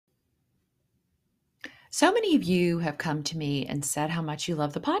So many of you have come to me and said how much you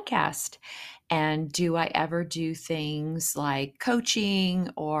love the podcast. And do I ever do things like coaching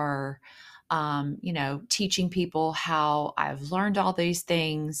or, teaching people how I've learned all these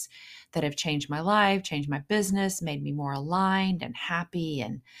things that have changed my life, changed my business, made me more aligned and happy.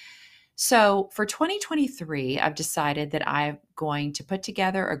 And so for 2023, I've decided that I'm going to put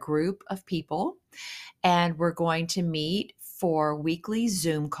together a group of people and we're going to meet for weekly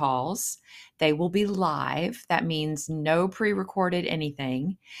Zoom calls. They will be live. That means no pre recorded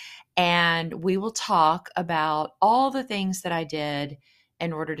anything. And we will talk about all the things that I did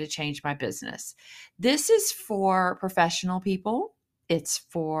in order to change my business. This is for professional people. It's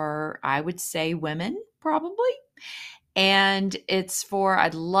for, I would say, women probably. And it's for,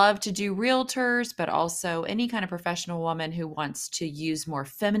 I'd love to do realtors, but also any kind of professional woman who wants to use more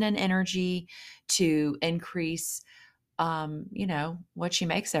feminine energy to increase, what she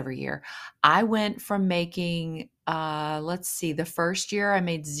makes every year. I went from making, the first year I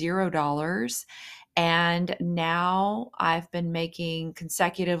made $0. And now I've been making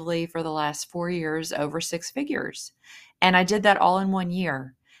consecutively for the last 4 years over six figures. And I did that all in 1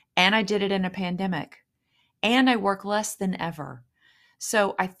 year. And I did it in a pandemic and I work less than ever.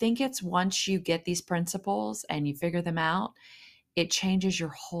 So I think it's once you get these principles and you figure them out, it changes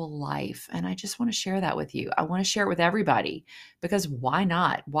your whole life. And I just want to share that with you. I want to share it with everybody because why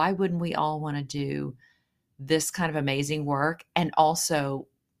not? Why wouldn't we all want to do this kind of amazing work and also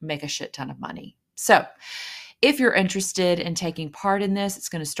make a shit ton of money? So if you're interested in taking part in this, it's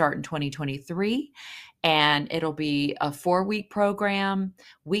going to start in 2023 and it'll be a 4-week program,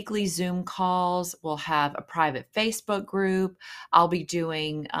 weekly Zoom calls. We'll have a private Facebook group. I'll be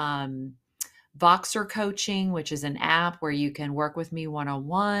doing Voxer coaching, which is an app where you can work with me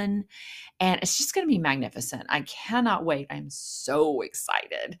one-on-one. And it's just going to be magnificent. I cannot wait. I'm so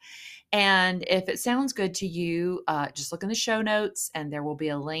excited. And if it sounds good to you, just look in the show notes and there will be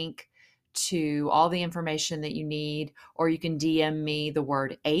a link to all the information that you need, or you can DM me the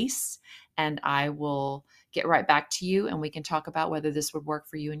word ACE and I will get right back to you and we can talk about whether this would work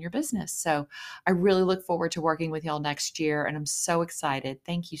for you and your business. So I really look forward to working with y'all next year and I'm so excited.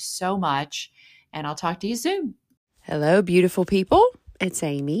 Thank you so much. And I'll talk to you soon. Hello, beautiful people. It's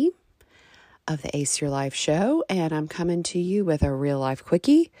Amy of the Ace Your Life show, and I'm coming to you with a real life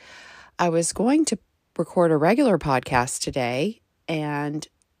quickie. I was going to record a regular podcast today, and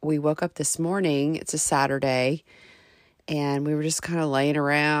we woke up this morning. It's a Saturday, and we were just kind of laying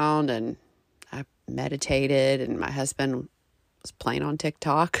around, and I meditated, and my husband was playing on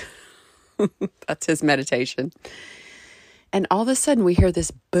TikTok. That's his meditation. And all of a sudden we hear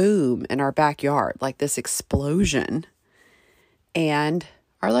this boom in our backyard, like this explosion. And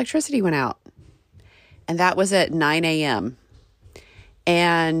our electricity went out. And that was at 9 a.m.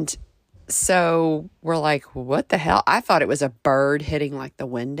 And so we're like, what the hell? I thought it was a bird hitting like the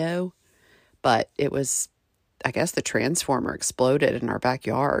window, but it was, I guess the transformer exploded in our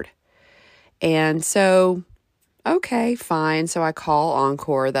backyard. And so, okay, fine. So I call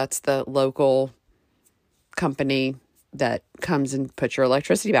Encore. That's the local company that comes and puts your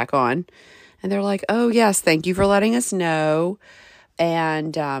electricity back on. And they're like, oh, yes, thank you for letting us know.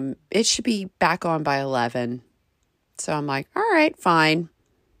 And it should be back on by 11. So I'm like, all right, fine.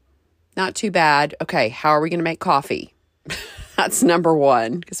 Not too bad. Okay, how are we going to make coffee? That's number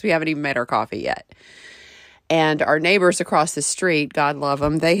one, because we haven't even made our coffee yet. And our neighbors across the street, God love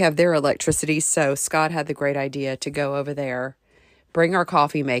them, they have their electricity. So Scott had the great idea to go over there, bring our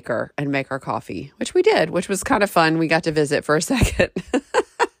coffee maker and make our coffee, which we did, which was kind of fun. We got to visit for a second.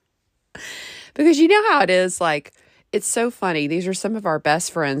 Because you know how it is, like, it's so funny. These are some of our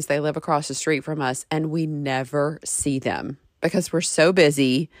best friends. They live across the street from us, and we never see them because we're so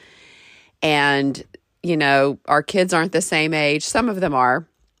busy. And, you know, our kids aren't the same age. Some of them are.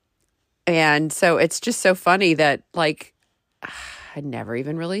 And so it's just so funny that, like, I never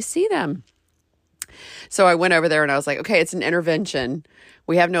even really see them. So I went over there and I was like, okay, it's an intervention.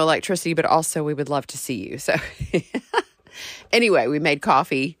 We have no electricity, but also we would love to see you. So anyway, we made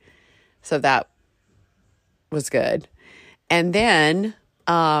coffee. So that was good. And then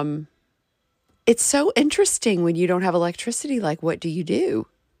it's so interesting when you don't have electricity. Like, what do you do?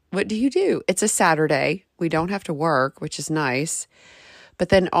 What do you do? It's a Saturday. We don't have to work, which is nice. But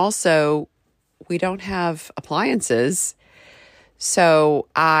then also we don't have appliances. So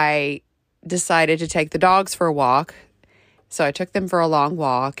I decided to take the dogs for a walk. So I took them for a long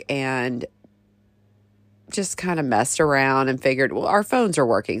walk and just kind of messed around and figured, well, our phones are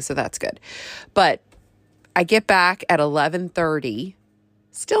working, so that's good. But I get back at 11:30,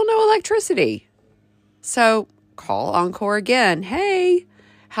 still no electricity. So call Encore again. Hey,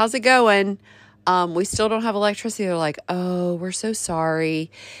 how's it going? We still don't have electricity. They're like, oh, we're so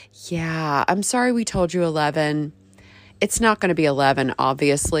sorry. Yeah, I'm sorry we told you 11. It's not going to be 11,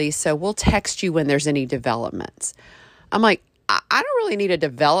 obviously. So we'll text you when there's any developments. I'm like, I don't really need a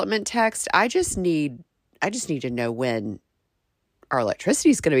development text. I just need to know when our electricity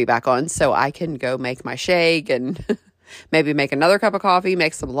is going to be back on so I can go make my shake and maybe make another cup of coffee,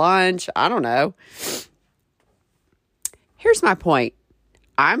 make some lunch. I don't know. Here's my point.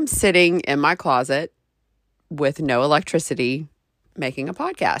 I'm sitting in my closet with no electricity making a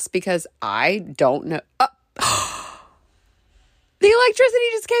podcast because I don't know. The electricity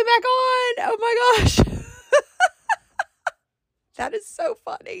just came back on. Oh my gosh. That is so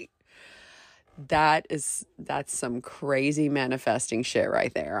funny. That's some crazy manifesting shit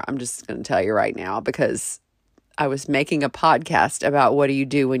right there. I'm just going to tell you right now because I was making a podcast about what do you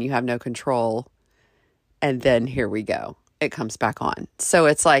do when you have no control. And then here we go. It comes back on. So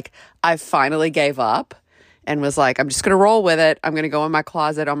it's like I finally gave up and was like, I'm just going to roll with it. I'm going to go in my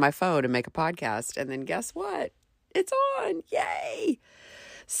closet on my phone and make a podcast. And then guess what? It's on. Yay.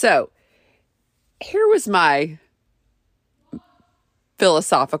 So here was my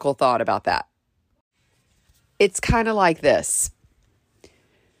philosophical thought about that. It's kind of like this.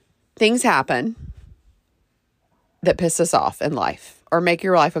 Things happen that piss us off in life or make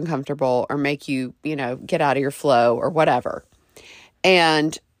your life uncomfortable or make you, get out of your flow or whatever.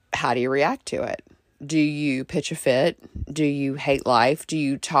 And how do you react to it? Do you pitch a fit? Do you hate life? Do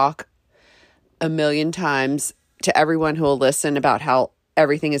you talk a million times to everyone who will listen about how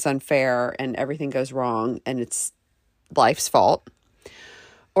everything is unfair and everything goes wrong and it's life's fault?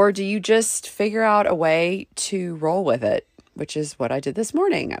 Or do you just figure out a way to roll with it, which is what I did this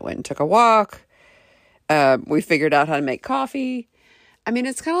morning. I went and took a walk. We figured out how to make coffee. I mean,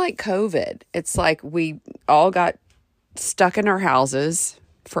 it's kind of like COVID. It's like we all got stuck in our houses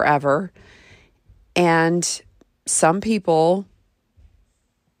forever. And some people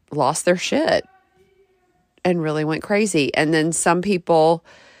lost their shit and really went crazy. And then some people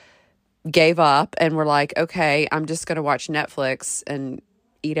gave up and were like, okay, I'm just going to watch Netflix and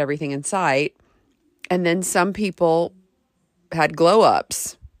eat everything in sight. And then some people had glow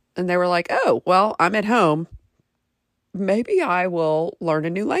ups and they were like, oh, well, I'm at home. Maybe I will learn a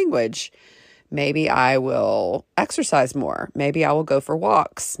new language. Maybe I will exercise more. Maybe I will go for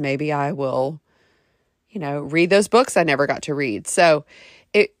walks. Maybe I will, read those books I never got to read. So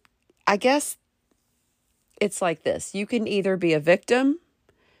I guess it's like this. You can either be a victim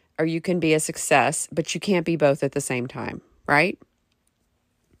or you can be a success, but you can't be both at the same time, right?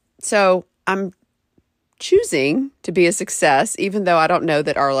 So I'm choosing to be a success, even though I don't know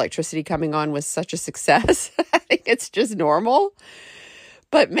that our electricity coming on was such a success. I think it's just normal.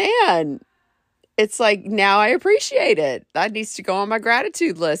 But man, it's like now I appreciate it. That needs to go on my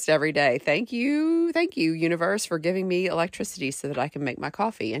gratitude list every day. Thank you, universe, for giving me electricity so that I can make my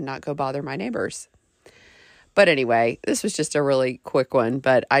coffee and not go bother my neighbors. But anyway, this was just a really quick one,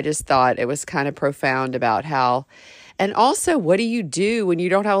 but I just thought it was kind of profound about how. And also, what do you do when you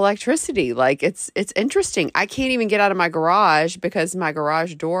don't have electricity? Like, it's interesting. I can't even get out of my garage because my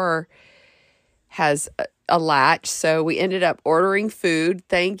garage door has a latch. So we ended up ordering food.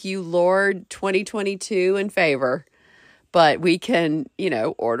 Thank you, Lord, 2022 in favor. But we can,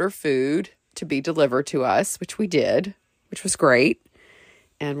 order food to be delivered to us, which we did, which was great.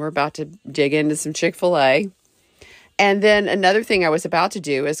 And we're about to dig into some Chick-fil-A. And then another thing I was about to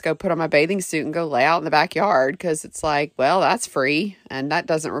do is go put on my bathing suit and go lay out in the backyard because it's like, well, that's free and that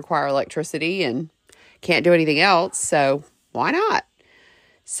doesn't require electricity and can't do anything else. So why not?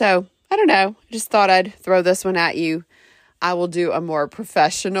 So I don't know. I just thought I'd throw this one at you. I will do a more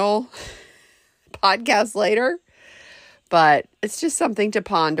professional podcast later, but it's just something to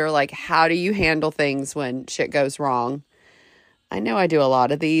ponder. Like, how do you handle things when shit goes wrong? I know I do a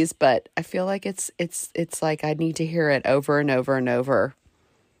lot of these, but I feel like it's like I need to hear it over and over and over.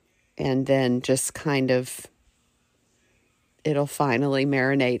 And then just kind of, it'll finally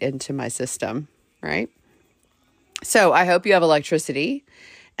marinate into my system, right? So I hope you have electricity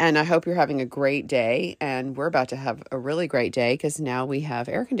and I hope you're having a great day. And we're about to have a really great day because now we have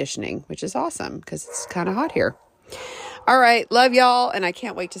air conditioning, which is awesome because it's kind of hot here. All right. Love y'all. And I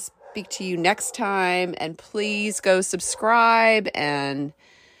can't wait to speak to you next time, and please go subscribe and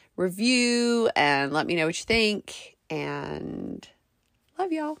review and let me know what you think, and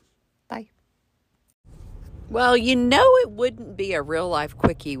love y'all. Bye. Well, it wouldn't be a real life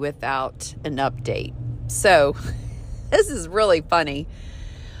quickie without an update. So this is really funny,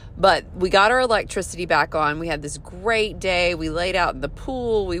 but we got our electricity back on. We had this great day. We laid out in the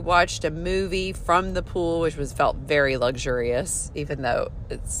pool. We watched a movie from the pool, which felt very luxurious, even though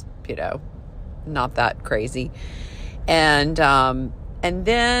it's, not that crazy. And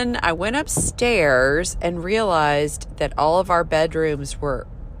then I went upstairs and realized that all of our bedrooms were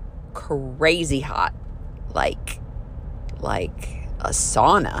crazy hot, like a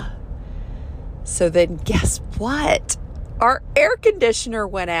sauna. So then guess what? Our air conditioner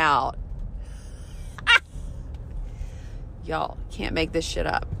went out. Y'all can't make this shit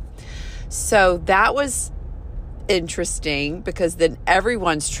up. So that was interesting because then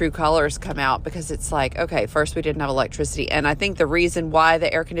everyone's true colors come out, because it's like, okay, first we didn't have electricity. And I think the reason why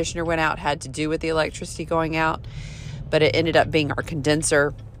the air conditioner went out had to do with the electricity going out, but it ended up being our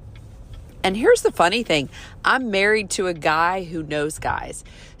condenser. And here's the funny thing. I'm married to a guy who knows guys.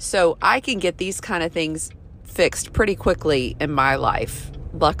 So I can get these kind of things fixed pretty quickly in my life,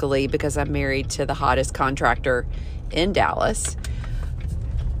 luckily, because I'm married to the hottest contractor in Dallas.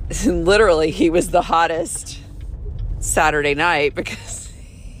 Literally, he was the hottest Saturday night because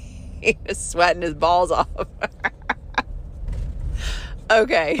he was sweating his balls off.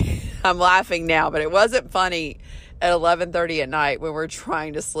 Okay, I'm laughing now, but it wasn't funny at 11:30 at night when we're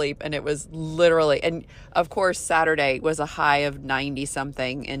trying to sleep. And it was literally, and of course, Saturday was a high of 90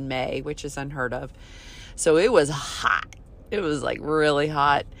 something in May, which is unheard of. So it was hot. It was like really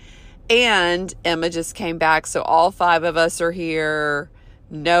hot. And Emma just came back. So all 5 of us are here.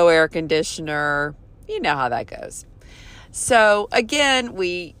 No air conditioner. You know how that goes. So again,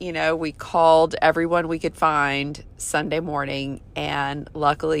 we called everyone we could find Sunday morning, and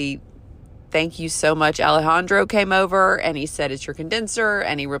luckily, thank you so much, Alejandro came over and he said, it's your condenser,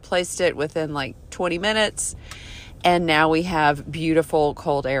 and he replaced it within like 20 minutes. And now we have beautiful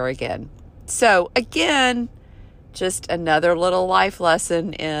cold air again. So again, just another little life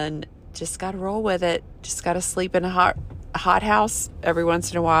lesson in just got to roll with it. Just got to sleep in a hot house every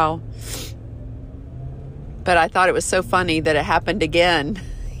once in a while. But I thought it was so funny that it happened again.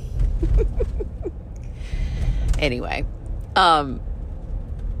 Anyway, so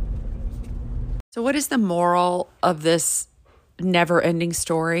what is the moral of this never-ending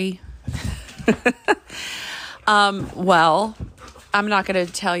story? Well, I'm not going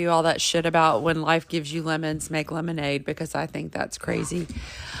to tell you all that shit about when life gives you lemons, make lemonade, because I think that's crazy.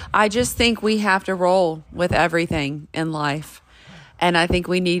 I just think we have to roll with everything in life. And I think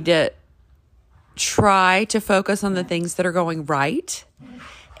we need to try to focus on the things that are going right.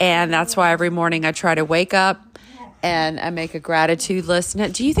 And that's why every morning I try to wake up and I make a gratitude list. Now,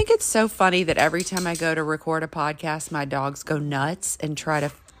 do you think it's so funny that every time I go to record a podcast, my dogs go nuts and try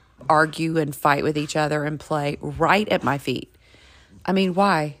to argue and fight with each other and play right at my feet? I mean,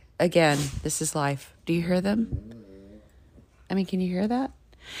 why? Again, this is life. Do you hear them? I mean, can you hear that?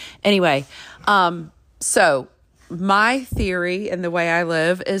 Anyway, so my theory and the way I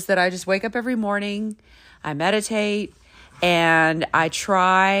live is that I just wake up every morning, I meditate, and I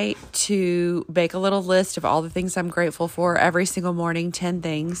try to make a little list of all the things I'm grateful for every single morning, 10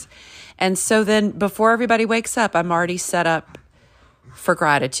 things. And so then before everybody wakes up, I'm already set up for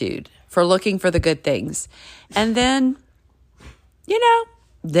gratitude, for looking for the good things. And then,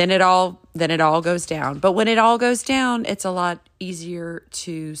 then it all goes down. But when it all goes down, it's a lot easier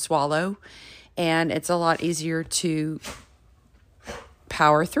to swallow, and it's a lot easier to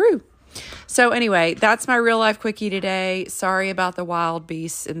power through. So anyway, that's my real life quickie today. Sorry about the wild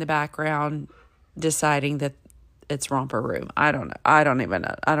beasts in the background deciding that it's romper room. I don't know. I don't even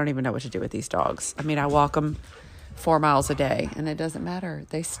know what to do with these dogs. I mean, I walk them 4 miles a day and it doesn't matter.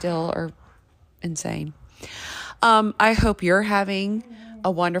 They still are insane. I hope you're having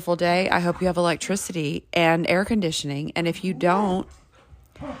a wonderful day. I hope you have electricity and air conditioning. And if you don't,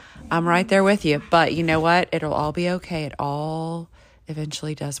 I'm right there with you. But you know what? It'll all be okay. It all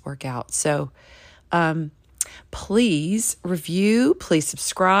eventually does work out. So please review, please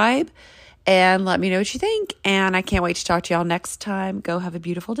subscribe, and let me know what you think. And I can't wait to talk to y'all next time. Go have a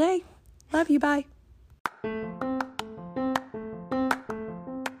beautiful day. Love you. Bye.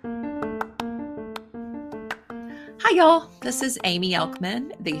 Hi, y'all. This is Amy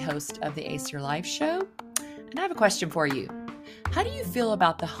Elkman, the host of the Ace Your Life show. And I have a question for you. How do you feel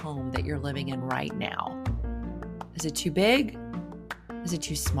about the home that you're living in right now? Is it too big? Is it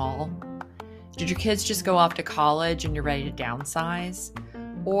too small? Did your kids just go off to college and you're ready to downsize?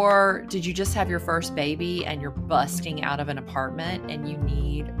 Or did you just have your first baby and you're busting out of an apartment and you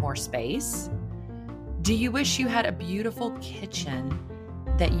need more space? Do you wish you had a beautiful kitchen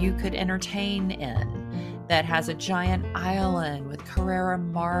that you could entertain in, that has a giant island with Carrara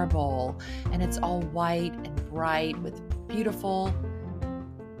marble and it's all white and bright with beautiful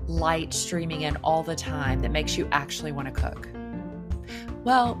light streaming in all the time that makes you actually want to cook?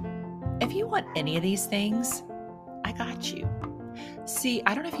 Well, if you want any of these things, I got you. See,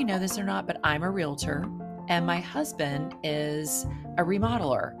 I don't know if you know this or not, but I'm a realtor and my husband is a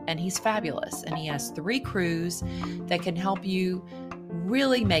remodeler and he's fabulous. And he has 3 crews that can help you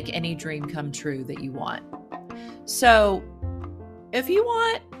really make any dream come true that you want. So if you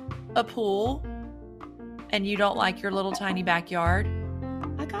want a pool and you don't like your little tiny backyard,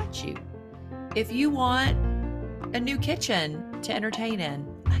 I got you. If you want a new kitchen to entertain in,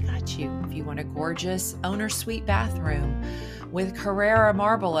 I got you. If you want a gorgeous owner suite bathroom with Carrara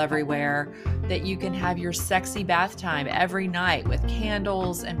marble everywhere that you can have your sexy bath time every night with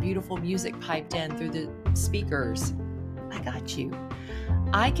candles and beautiful music piped in through the speakers, I got you.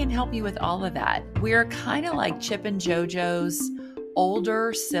 I can help you with all of that. We're kind of like Chip and JoJo's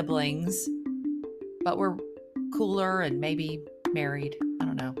older siblings, but we're cooler and maybe married. I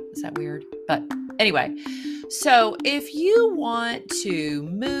don't know. Is that weird? But anyway, so if you want to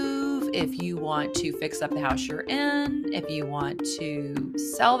move, if you want to fix up the house you're in, if you want to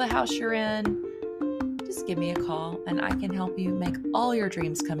sell the house you're in, just give me a call and I can help you make all your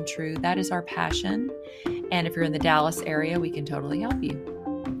dreams come true. That is our passion. And if you're in the Dallas area, we can totally help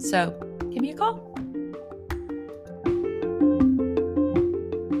you. So give me a call.